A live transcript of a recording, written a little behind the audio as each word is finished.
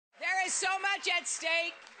is so much at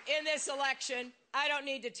stake in this election. I don't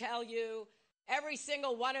need to tell you. Every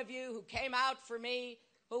single one of you who came out for me,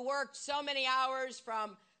 who worked so many hours,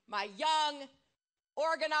 from my young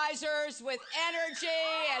organizers with energy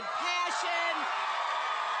and passion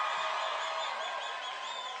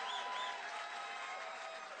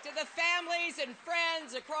to the families and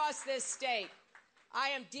friends across this state, I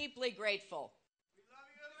am deeply grateful.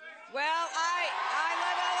 Well, I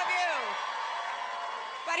love all of you.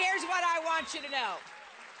 But here's what I want you to know.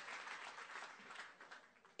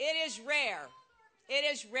 It is rare. It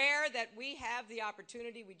is rare that we have the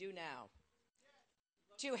opportunity we do now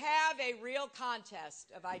to have a real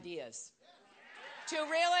contest of ideas, to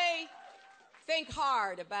really think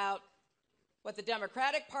hard about what the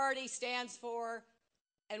Democratic Party stands for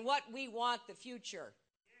and what we want the future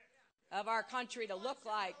of our country to look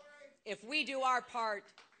like if we do our part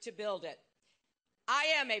to build it. I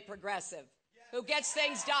am a progressive who gets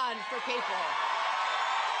things done for people.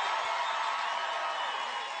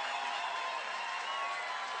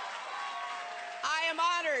 I am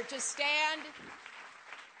honored to stand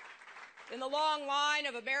in the long line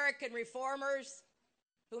of American reformers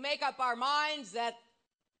who make up our minds that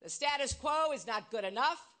the status quo is not good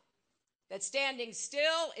enough, that standing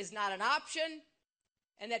still is not an option,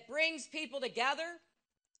 and that brings people together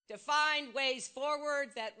to find ways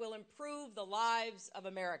forward that will improve the lives of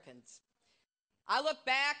Americans. I look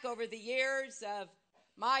back over the years of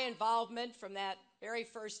my involvement from that very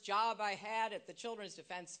first job I had at the Children's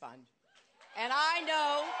Defense Fund, and I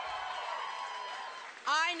know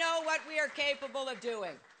what we are capable of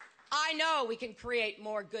doing. I know we can create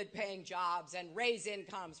more good-paying jobs and raise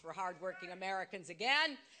incomes for hardworking Americans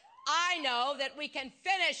again. I know that we can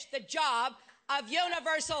finish the job of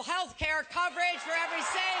universal health care coverage for every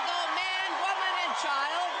single man, woman, and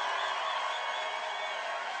child.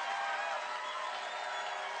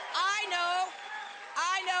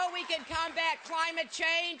 I know we can combat climate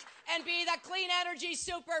change and be the clean energy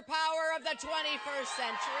superpower of the 21st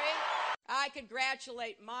century. I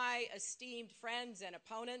congratulate my esteemed friends and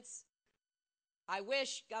opponents. I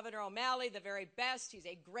wish Governor O'Malley the very best. He's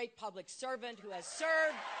a great public servant who has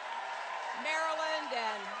served Maryland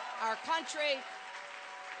and our country.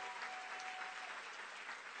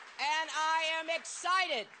 And I am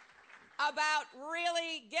excited about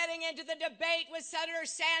really getting into the debate with Senator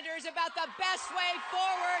Sanders about the best way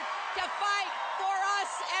forward to fight for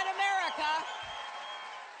us and America.